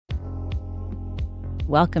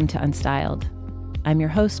Welcome to Unstyled. I'm your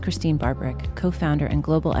host, Christine Barbrick, co-founder and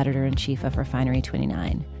global editor-in-chief of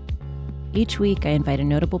Refinery29. Each week, I invite a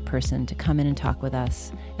notable person to come in and talk with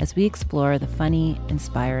us as we explore the funny,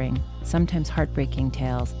 inspiring, sometimes heartbreaking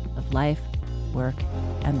tales of life, work,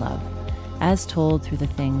 and love, as told through the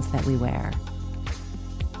things that we wear.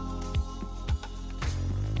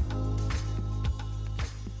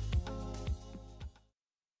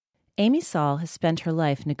 Amy Saul has spent her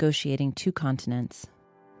life negotiating 2 continents.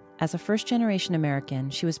 As a first-generation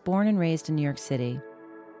American, she was born and raised in New York City.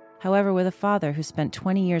 However, with a father who spent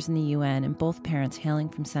 20 years in the UN and both parents hailing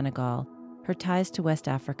from Senegal, her ties to West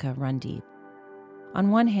Africa run deep.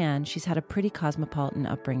 On one hand, she's had a pretty cosmopolitan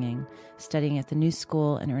upbringing, studying at the New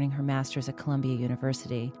School and earning her master's at Columbia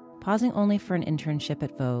University, pausing only for an internship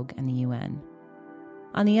at Vogue and the UN.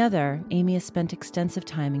 On the other, Amy has spent extensive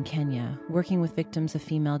time in Kenya, working with victims of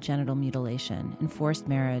female genital mutilation and forced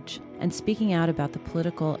marriage, and speaking out about the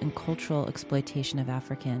political and cultural exploitation of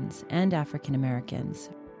Africans and African Americans.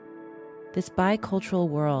 This bicultural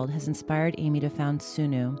world has inspired Amy to found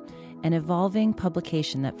Sunu, an evolving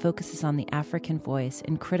publication that focuses on the African voice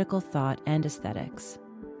in critical thought and aesthetics.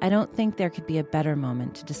 I don't think there could be a better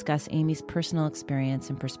moment to discuss Amy's personal experience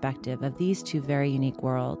and perspective of these 2 very unique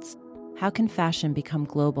worlds. How can fashion become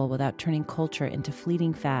global without turning culture into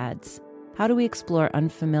fleeting fads? How do we explore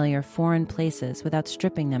unfamiliar foreign places without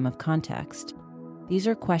stripping them of context? These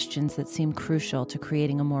are questions that seem crucial to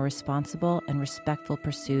creating a more responsible and respectful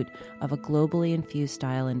pursuit of a globally infused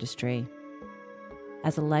style industry.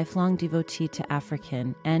 As a lifelong devotee to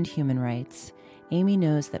African and human rights, Amy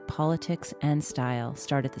knows that politics and style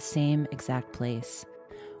start at the same exact place,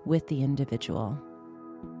 with the individual.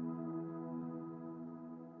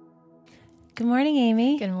 Good morning,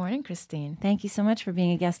 Amy. Good morning, Christine. Thank you so much for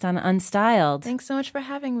being a guest on Unstyled. Thanks so much for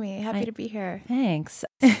having me. Happy to be here. Thanks.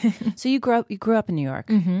 So you grew up in New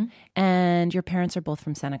York, and your parents are both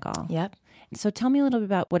from Senegal. Yep. So tell me a little bit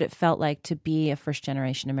about what it felt like to be a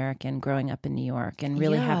first-generation American growing up in New York and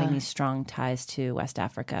really having these strong ties to West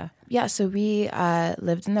Africa. Yeah, so we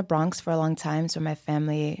lived in the Bronx for a long time, so my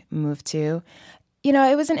family moved to. You know,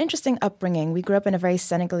 it was an interesting upbringing. We grew up in a very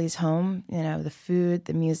Senegalese home. You know, the food,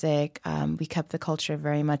 the music, we kept the culture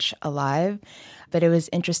very much alive. But it was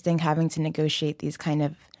interesting having to negotiate these kind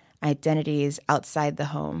of identities outside the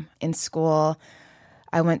home. In school,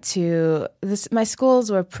 I went to my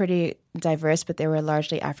schools were pretty diverse, but they were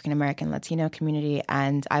largely African-American, Latino community,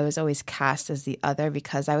 and I was always cast as the other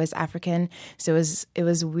because I was African. So it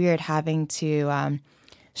was weird having to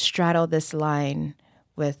straddle this line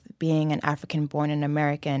with being an African-born and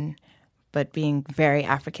American, but being very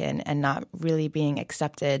African and not really being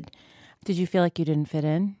accepted. Did you feel like you didn't fit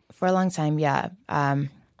in? For a long time, yeah.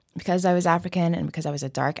 Because I was African and because I was a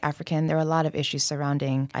dark African, there were a lot of issues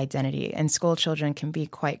surrounding identity, and school children can be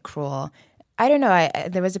quite cruel. I don't know.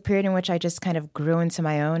 There was a period in which I just kind of grew into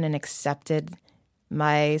my own and accepted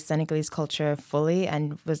my Senegalese culture fully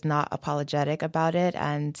and was not apologetic about it.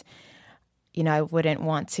 And, you know, I wouldn't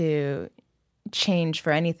want to change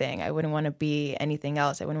for anything. I wouldn't want to be anything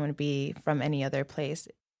else. I wouldn't want to be from any other place.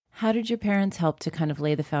 How did your parents help to kind of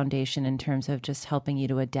lay the foundation in terms of just helping you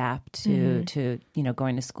to adapt to you know,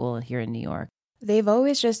 going to school here in New York? They've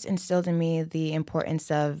always just instilled in me the importance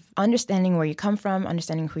of understanding where you come from,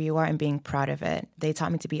 understanding who you are, and being proud of it. They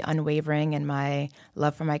taught me to be unwavering in my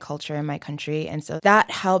love for my culture and my country. And so that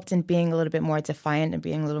helped in being a little bit more defiant and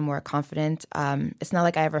being a little more confident. It's not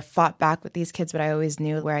like I ever fought back with these kids, but I always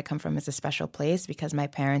knew where I come from is a special place because my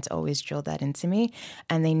parents always drilled that into me.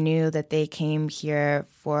 And they knew that they came here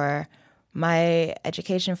for my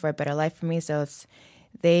education, for a better life for me. So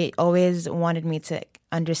they always wanted me to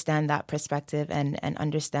understand that perspective and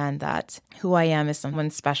understand that who I am is someone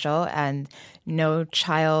special, and no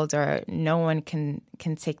child or no one can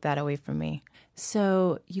take that away from me.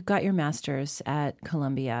 So you got your master's at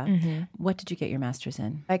Columbia. What did you get your master's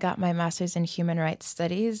in? I got my master's in human rights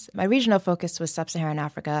studies. My regional focus was sub-Saharan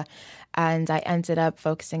Africa, and I ended up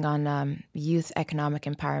focusing on youth economic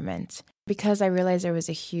empowerment. Because I realized there was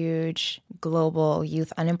a huge global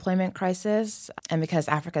youth unemployment crisis, and because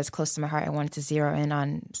Africa is close to my heart, I wanted to zero in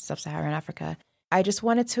on sub-Saharan Africa. I just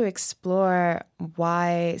wanted to explore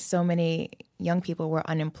why so many young people were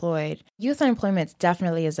unemployed. Youth unemployment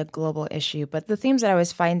definitely is a global issue, but the themes that I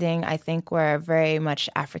was finding, I think, were very much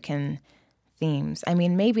African themes. I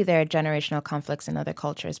mean, maybe there are generational conflicts in other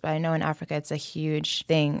cultures, but I know in Africa it's a huge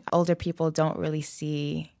thing. Older people don't really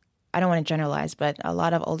see, I don't want to generalize, but a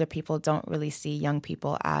lot of older people don't really see young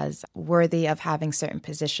people as worthy of having certain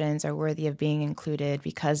positions or worthy of being included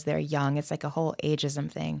because they're young. It's like a whole ageism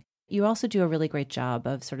thing. You also do a really great job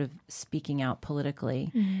of sort of speaking out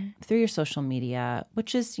politically through your social media,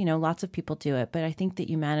 which is, lots of people do it. But I think that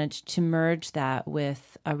you managed to merge that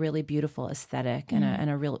with a really beautiful aesthetic and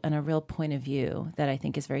a real point of view that I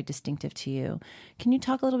think is very distinctive to you. Can you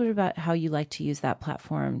talk a little bit about how you like to use that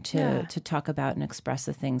platform to talk about and express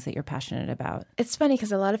the things that you're passionate about? It's funny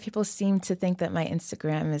because a lot of people seem to think that my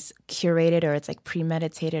Instagram is curated or it's like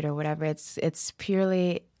premeditated or whatever. It's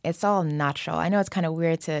purely... It's all natural. I know it's kind of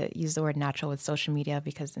weird to use the word natural with social media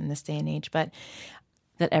because in this day and age, but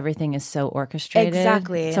that everything is so orchestrated,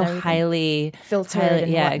 exactly, so highly filtered,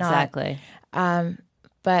 and yeah, whatnot. Exactly.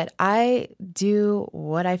 But I do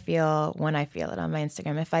what I feel when I feel it on my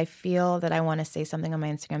Instagram. If I feel that I want to say something on my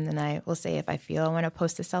Instagram, then I will say. If I feel I want to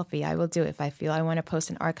post a selfie, I will do it. If I feel I want to post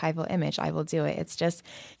an archival image, I will do it. It's just,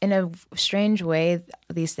 in a strange way,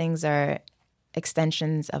 these things are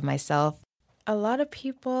extensions of myself. A lot of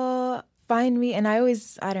people find me, and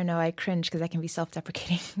I cringe because I can be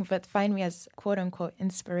self-deprecating, but find me as quote unquote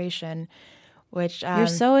inspiration, which you're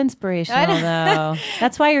so inspirational though.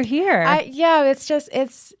 That's why you're here.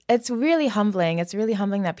 It's really humbling. It's really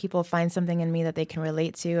humbling that people find something in me that they can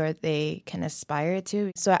relate to or they can aspire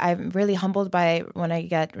to. So I'm really humbled by when I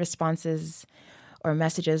get responses or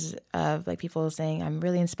messages of like people saying, I'm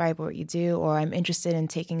really inspired by what you do, or I'm interested in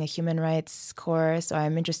taking a human rights course, or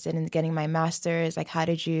I'm interested in getting my master's. Like, how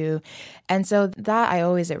did you? And so that I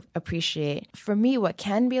always appreciate. For me, what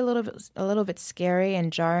can be a little bit scary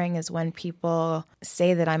and jarring is when people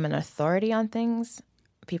say that I'm an authority on things.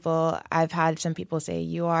 I've had some people say,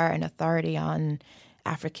 you are an authority on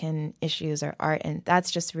African issues or art. And that's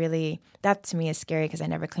just really, that to me is scary because I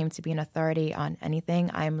never claimed to be an authority on anything.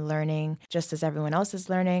 I'm learning just as everyone else is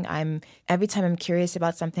learning. Every time I'm curious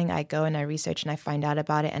about something, I go and I research and I find out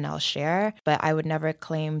about it and I'll share. But I would never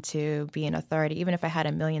claim to be an authority, even if I had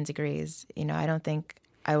 1 million degrees. I don't think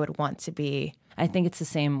I would want to be. I think it's the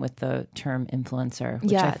same with the term influencer,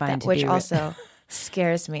 which I find to be also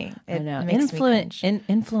scares me. It makes me cringe.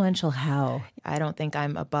 Influential how? I don't think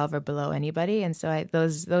I'm above or below anybody, and so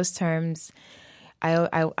those terms,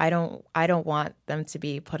 I don't want them to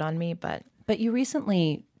be put on me. But you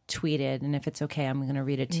recently tweeted, and if it's okay, I'm going to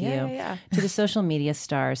read it to you. Yeah. To the social media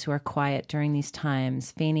stars who are quiet during these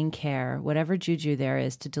times, feigning care, whatever juju there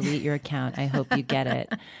is to delete your account, I hope you get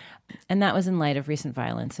it. And that was in light of recent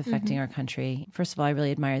violence affecting our country. First of all, I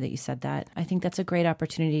really admire that you said that. I think that's a great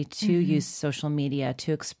opportunity to use social media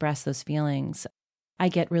to express those feelings. I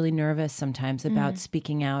get really nervous sometimes about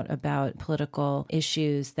speaking out about political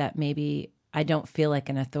issues that maybe I don't feel like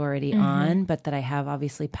an authority on, but that I have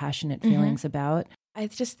obviously passionate feelings about. I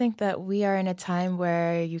just think that we are in a time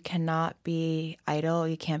where you cannot be idle,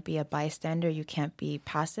 you can't be a bystander, you can't be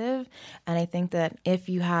passive. And I think that if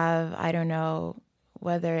you have, I don't know,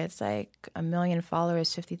 whether it's like 1 million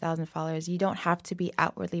followers, 50,000 followers, you don't have to be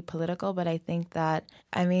outwardly political. But I think that,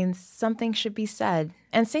 something should be said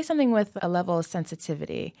and say something with a level of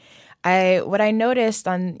sensitivity. What I noticed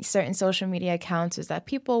on certain social media accounts is that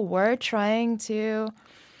people were trying to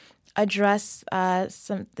address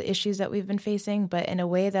some of the issues that we've been facing, but in a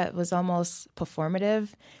way that was almost performative,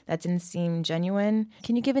 that didn't seem genuine.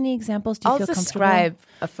 Can you give any examples? Do you feel comfortable? I'll describe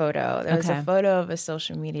a photo. There was a photo of a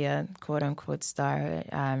social media quote-unquote star.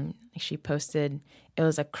 She posted, it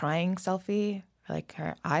was a crying selfie, like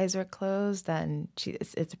her eyes were closed and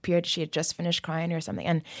it appeared she had just finished crying or something.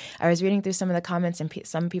 And I was reading through some of the comments and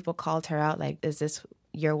some people called her out, like, is this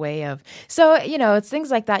your way of... So, it's things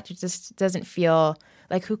like that. It just doesn't feel...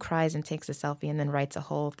 Like, who cries and takes a selfie and then writes a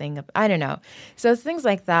whole thing of, I don't know. So things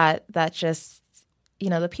like that just,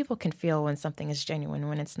 the people can feel when something is genuine,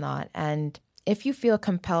 when it's not. And if you feel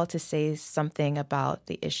compelled to say something about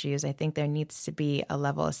the issues, I think there needs to be a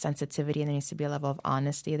level of sensitivity, and there needs to be a level of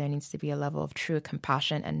honesty. There needs to be a level of true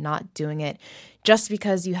compassion and not doing it just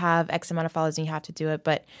because you have X amount of followers and you have to do it.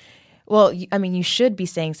 But, you should be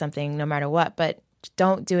saying something no matter what, but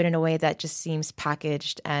don't do it in a way that just seems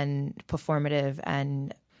packaged and performative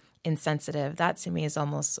and insensitive. That to me is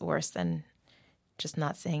almost worse than just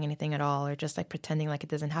not saying anything at all, or just like pretending like it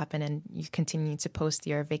doesn't happen and you continue to post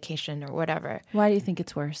your vacation or whatever. Why do you think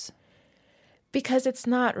it's worse? Because it's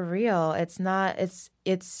not real. It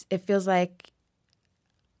feels like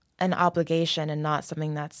an obligation and not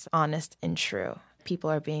something that's honest and true.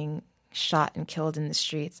 People are being shot and killed in the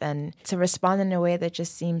streets, and to respond in a way that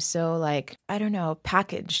just seems so like, I don't know,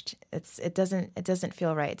 packaged. It doesn't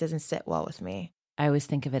feel right. It doesn't sit well with me. I always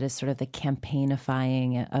think of it as sort of the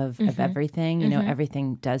campaign-ifying of everything.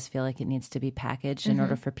 Everything does feel like it needs to be packaged in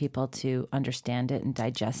order for people to understand it and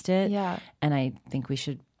digest it. Yeah. And I think we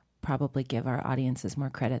should probably give our audiences more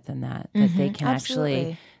credit than that they can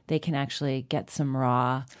actually they can actually get some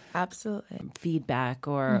raw Absolutely. feedback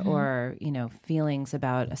or feelings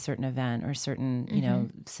about a certain event or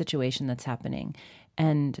certain situation that's happening,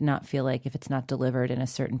 and not feel like if it's not delivered in a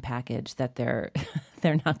certain package that they're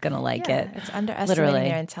not going to like it. It's underestimating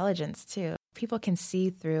their intelligence too. People can see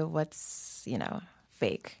through what's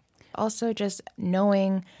fake. Also, just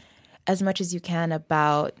knowing as much as you can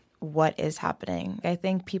about what is happening. I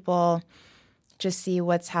think people just see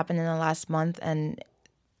what's happened in the last month and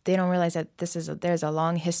they don't realize that there's a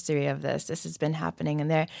long history of this. This has been happening, and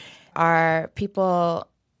there are people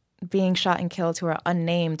being shot and killed who are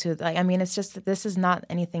unnamed. It's just that this is not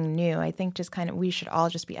anything new. I think just we should all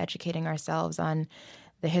just be educating ourselves on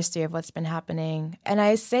the history of what's been happening. And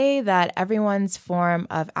I say that everyone's form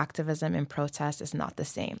of activism and protest is not the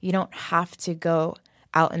same. You don't have to go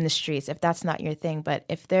out in the streets if that's not your thing. But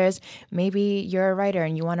if maybe you're a writer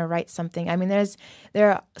and you want to write something,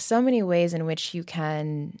 there are so many ways in which you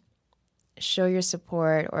can show your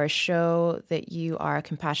support or show that you are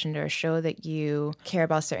compassionate or show that you care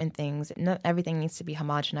about certain things. Not everything needs to be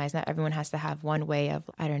homogenized. Not everyone has to have one way of,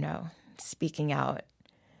 speaking out.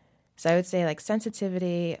 So I would say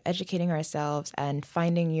sensitivity, educating ourselves, and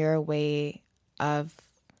finding your way of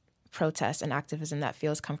protest and activism that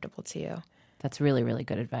feels comfortable to you. That's really, really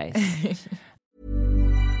good advice.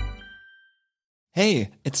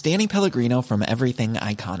 Hey, it's Danny Pellegrino from Everything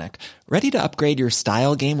Iconic. Ready to upgrade your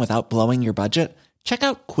style game without blowing your budget? Check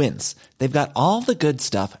out Quince. They've got all the good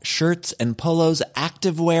stuff, shirts and polos,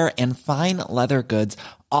 activewear, and fine leather goods,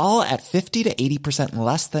 all at 50 to 80%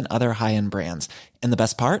 less than other high-end brands. And the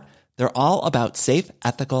best part? They're all about safe,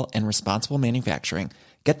 ethical, and responsible manufacturing.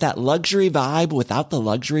 Get that luxury vibe without the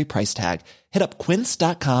luxury price tag. Hit up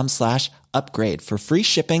quince.com/upgrade for free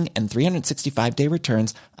shipping and 365-day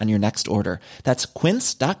returns on your next order. That's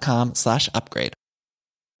quince.com/upgrade.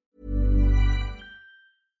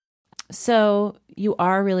 So you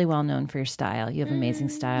are really well known for your style. You have amazing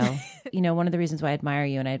style. One of the reasons why I admire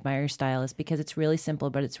you and I admire your style is because it's really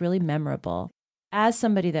simple, but it's really memorable. As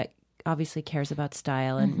somebody that obviously cares about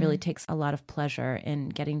style and really takes a lot of pleasure in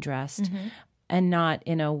getting dressed, and not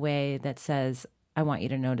in a way that says, I want you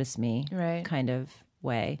to notice me, right, kind of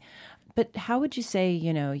way. But how would you say,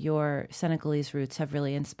 your Senegalese roots have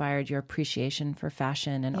really inspired your appreciation for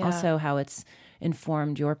fashion and also how it's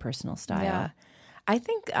informed your personal style? Yeah. I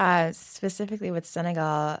think specifically with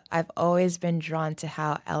Senegal, I've always been drawn to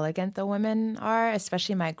how elegant the women are,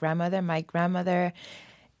 especially my grandmother. My grandmother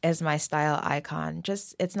is my style icon.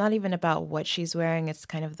 It's not even about what she's wearing. It's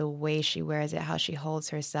kind of the way she wears it, how she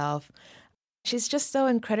holds herself. She's just so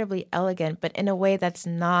incredibly elegant, but in a way that's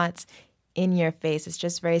not in your face. It's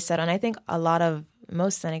just very subtle. And I think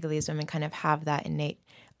most Senegalese women kind of have that innate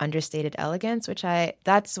understated elegance,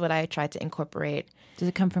 that's what I try to incorporate. Does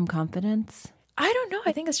it come from confidence? I don't know.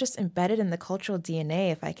 I think it's just embedded in the cultural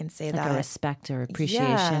DNA, if I can say that. Like a respect or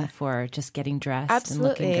appreciation for just getting dressed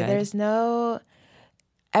Absolutely. and looking good.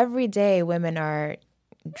 Every day women are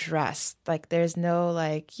dressed. There's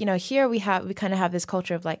no here we kind of have this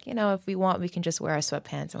culture of if we want, we can just wear our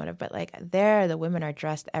sweatpants and whatever. But there, the women are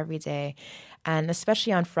dressed every day. And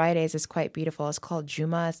especially on Fridays, it's quite beautiful. It's called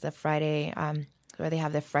Juma. It's the Friday where they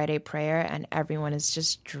have the Friday prayer, and everyone is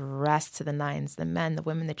just dressed to the nines, the men, the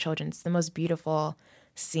women, the children. It's the most beautiful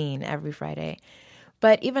scene every Friday.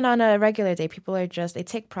 But even on a regular day, people they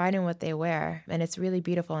take pride in what they wear, and it's really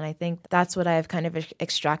beautiful. And I think that's what I've kind of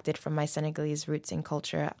extracted from my Senegalese roots and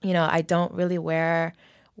culture. I don't really wear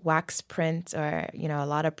wax print or, a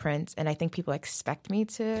lot of prints, and I think people expect me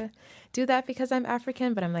to do that because I'm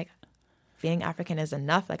African, but I'm being African is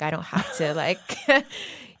enough. I don't have to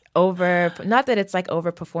not that it's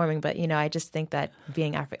overperforming, but, I just think that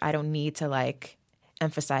being African, I don't need to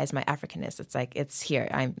emphasize my Africanness. It's it's here.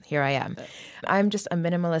 I am. I'm just a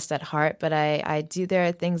minimalist at heart, but there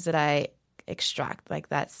are things that I extract,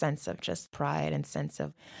 that sense of just pride and sense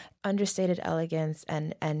of understated elegance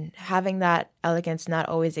and having that elegance not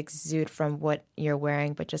always exude from what you're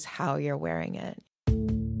wearing, but just how you're wearing it.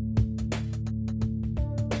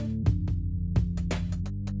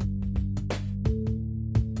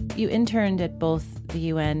 You interned at both the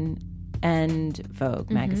UN and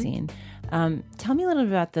Vogue magazine. Tell me a little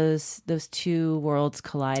bit about those two worlds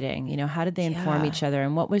colliding. How did they inform each other,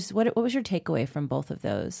 and what was your takeaway from both of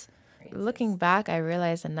those? Looking back, I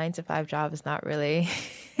realized a 9-to-5 job is not really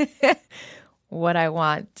what I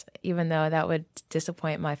want, even though that would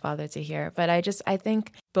disappoint my father to hear. But I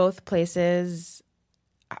think both places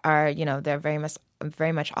are, they're very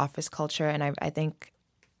much office culture, and I think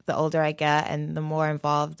the older I get and the more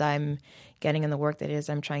involved I'm getting in the work that it is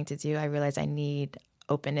I'm trying to do, I realize I need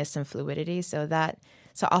openness and fluidity. So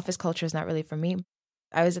office culture is not really for me.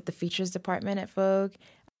 I was at the features department at Vogue,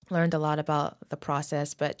 learned a lot about the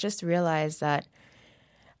process, but just realized that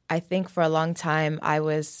I think for a long time I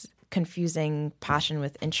was confusing passion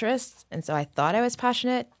with interest. And so I thought I was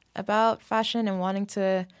passionate about fashion and wanting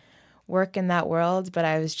to work in that world, but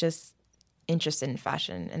I was just interested in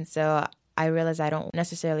fashion. And so I realized I don't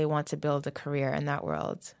necessarily want to build a career in that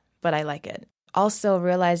world, but I like it. Also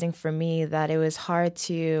realizing for me that it was hard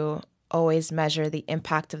to always measure the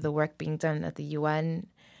impact of the work being done at the UN.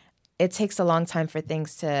 It takes a long time for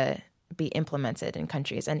things to be implemented in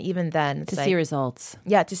countries. And even then, it's to see results.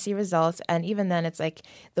 Yeah, to see results. And even then, it's like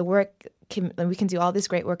the work, we can do all this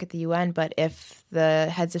great work at the UN, but if the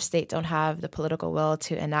heads of state don't have the political will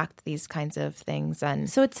to enact these kinds of things. And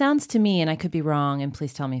so it sounds to me, and I could be wrong, and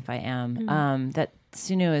please tell me if I am, that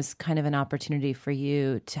Sunu is kind of an opportunity for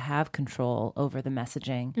you to have control over the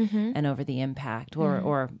messaging and over the impact,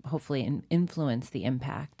 or hopefully influence the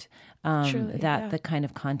impact. The kind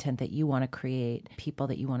of content that you want to create, people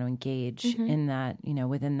that you want to engage in that,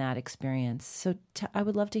 within that experience. So I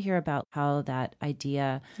would love to hear about how that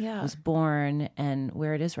idea was born and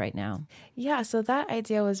where it is right now. Yeah, so that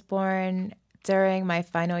idea was born during my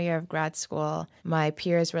final year of grad school. My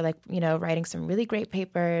peers were writing some really great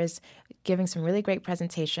papers, giving some really great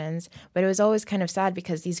presentations, but it was always kind of sad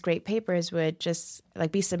because these great papers would just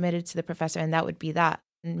be submitted to the professor and that would be that.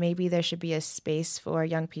 Maybe there should be a space for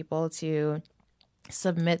young people to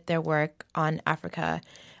submit their work on Africa.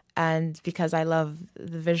 And because I love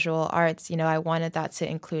the visual arts, I wanted that to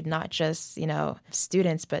include not just,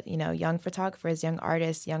 students, but, young photographers, young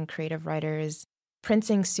artists, young creative writers.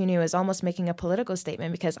 Printing Sunu is almost making a political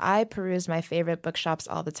statement because I peruse my favorite bookshops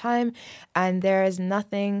all the time, and there is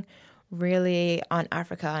nothing really on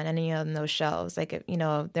Africa on any of those shelves.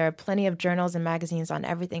 There are plenty of journals and magazines on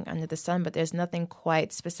everything under the sun, but there's nothing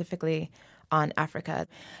quite specifically on Africa.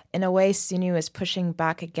 In a way, Sunu is pushing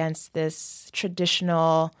back against this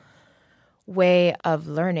traditional way of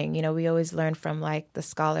learning. We always learn from the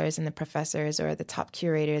scholars and the professors or the top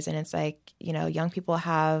curators, and it's young people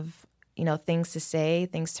have, things to say,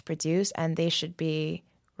 things to produce, and they should be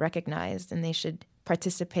recognized and they should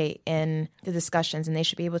participate in the discussions and they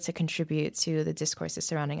should be able to contribute to the discourses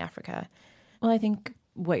surrounding Africa. Well, I think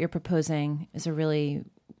what you're proposing is a really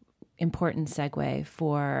important segue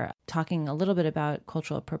for talking a little bit about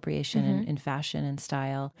cultural appropriation in fashion and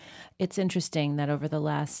style. It's interesting that over the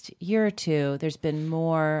last year or two, there's been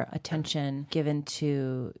more attention given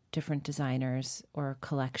to different designers or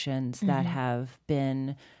collections that have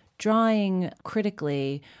been drawing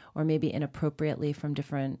critically or maybe inappropriately from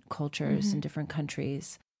different cultures and different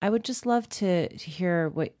countries. I would just love to hear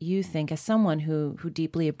what you think as someone who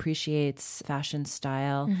deeply appreciates fashion,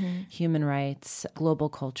 style, human rights, global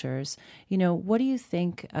cultures. What do you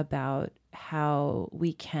think about how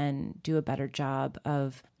we can do a better job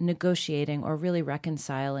of negotiating or really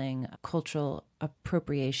reconciling cultural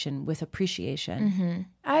appropriation with appreciation?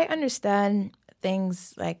 I understand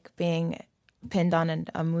things like being pinned on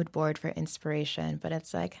a mood board for inspiration, but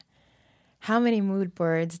it's how many mood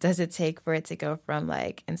boards does it take for it to go from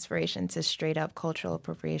inspiration to straight up cultural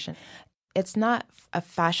appropriation? It's not a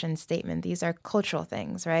fashion statement. These are cultural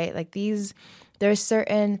things, right? There are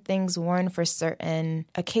certain things worn for certain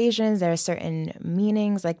occasions. There are certain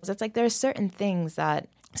meanings. There are certain things that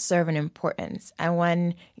serve an importance. And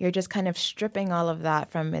when you're just kind of stripping all of that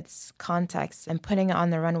from its context and putting it on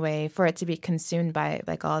the runway for it to be consumed by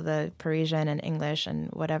all the Parisian and English and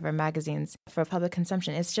whatever magazines for public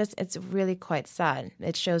consumption, it's really quite sad.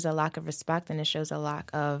 It shows a lack of respect and it shows a lack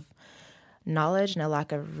of knowledge and a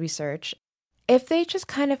lack of research. If they just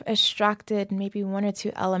kind of extracted maybe one or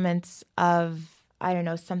two elements of,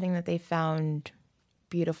 something that they found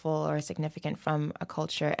beautiful or significant from a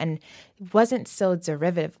culture and wasn't so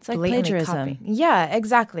derivative. It's like plagiarism. Copying. Yeah,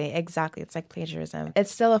 exactly. It's like plagiarism.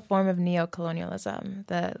 It's still a form of neo-colonialism.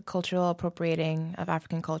 The cultural appropriating of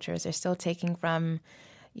African cultures. They're still taking from,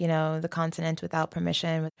 the continent without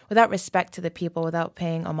permission, without respect to the people, without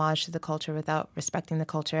paying homage to the culture, without respecting the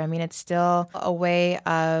culture. I mean, it's still a way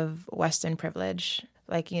of Western privilege.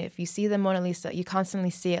 If you see the Mona Lisa, you constantly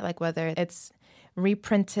see it, whether it's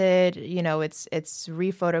reprinted, it's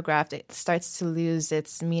rephotographed, it starts to lose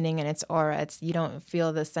its meaning and its aura. You don't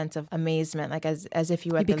feel the sense of amazement, as if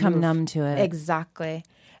you were at the Louvre. You become numb to it. Exactly.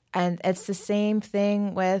 And it's the same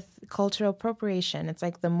thing with cultural appropriation. It's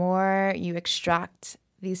the more you extract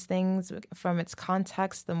these things from its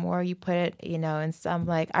context, the more you put it, in some,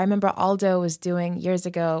 I remember Aldo was doing years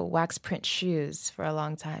ago wax print shoes for a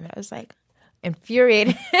long time. I was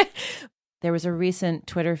infuriated. There was a recent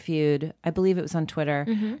Twitter feud, I believe it was on Twitter,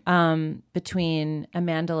 between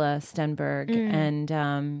Amandla Stenberg and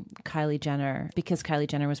Kylie Jenner, because Kylie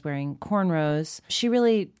Jenner was wearing cornrows. She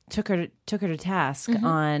really took her to task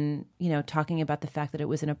on, talking about the fact that it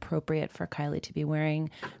was inappropriate for Kylie to be wearing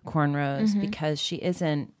cornrows because she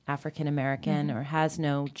isn't African American or has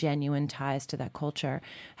no genuine ties to that culture.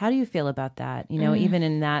 How do you feel about that? Even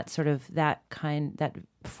in that sort of that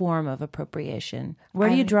form of appropriation, where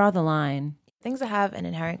do you draw the line? Things that have an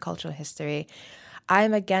inherent cultural history,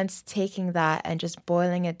 I'm against taking that and just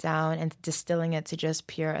boiling it down and distilling it to just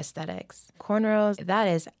pure aesthetics. Cornrows, that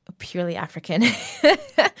is purely African.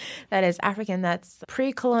 That is African. That's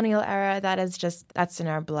pre-colonial era. That's in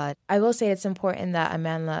our blood. I will say it's important that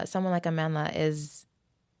someone like Amandla is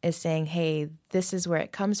saying, hey, this is where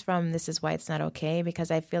it comes from. This is why it's not okay.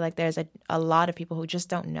 Because I feel like there's a lot of people who just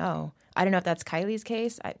don't know. I don't know if that's Kylie's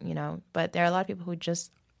case, but there are a lot of people who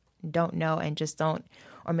just don't know and just don't,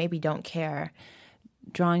 or maybe don't care.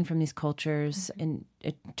 Drawing from these cultures and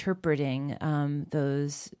interpreting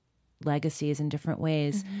those legacies in different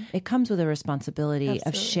ways, it comes with a responsibility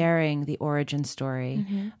of sharing the origin story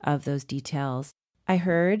of those details. I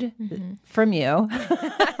heard from you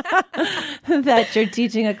that you're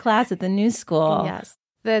teaching a class at the New School. Yes.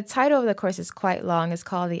 The title of the course is quite long. It's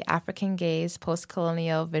called The African Gaze,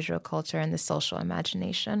 Post-Colonial Visual Culture and the Social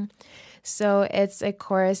Imagination. So it's a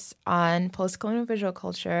course on post-colonial visual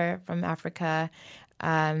culture from Africa,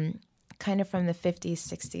 kind of from the 50s,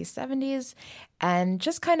 60s, 70s, and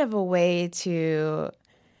just kind of a way to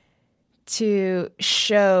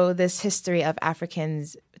show this history of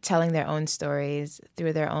Africans telling their own stories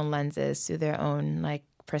through their own lenses, through their own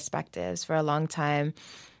perspectives. For a long time,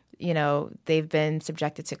 they've been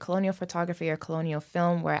subjected to colonial photography or colonial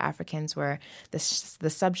film where Africans were the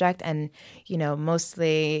subject and,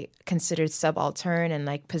 mostly considered subaltern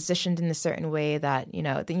and positioned in a certain way that,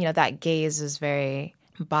 that gaze is very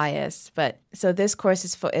biased. But so this course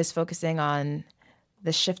is focusing on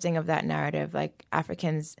the shifting of that narrative,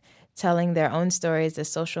 Africans telling their own stories, the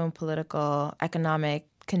social and political, economic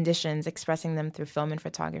conditions, expressing them through film and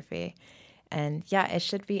photography. And yeah, it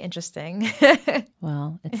should be interesting.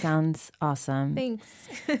 Well, it sounds awesome. Thanks.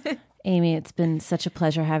 Amy, it's been such a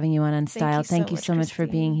pleasure having you on Unstyled. Thank you so much for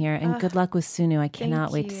being here. And good luck with Sunu. I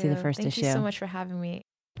cannot wait to see the first issue. Thank you so much for having me.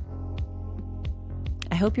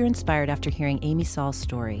 I hope you're inspired after hearing Amy Saul's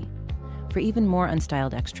story. For even more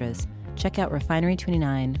Unstyled extras, check out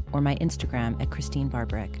Refinery29 or my Instagram at Christine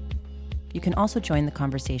Barbrick. You can also join the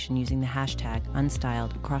conversation using the hashtag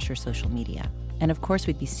Unstyled across your social media. And of course,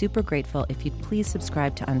 we'd be super grateful if you'd please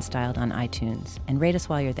subscribe to Unstyled on iTunes and rate us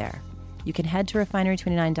while you're there. You can head to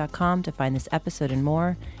refinery29.com to find this episode and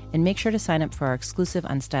more, and make sure to sign up for our exclusive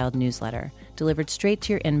Unstyled newsletter, delivered straight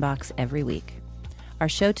to your inbox every week. Our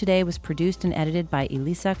show today was produced and edited by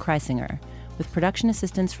Elisa Kreisinger, with production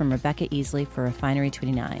assistance from Rebecca Easley for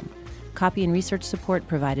Refinery29. Copy and research support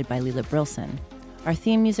provided by Leela Brilson. Our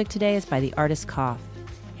theme music today is by the artist Koff.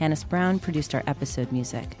 Hannes Brown produced our episode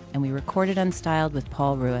music, and we recorded Unstyled with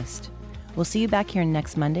Paul Ruist. We'll see you back here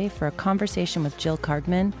next Monday for a conversation with Jill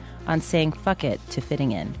Cardman on saying fuck it to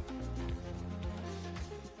fitting in.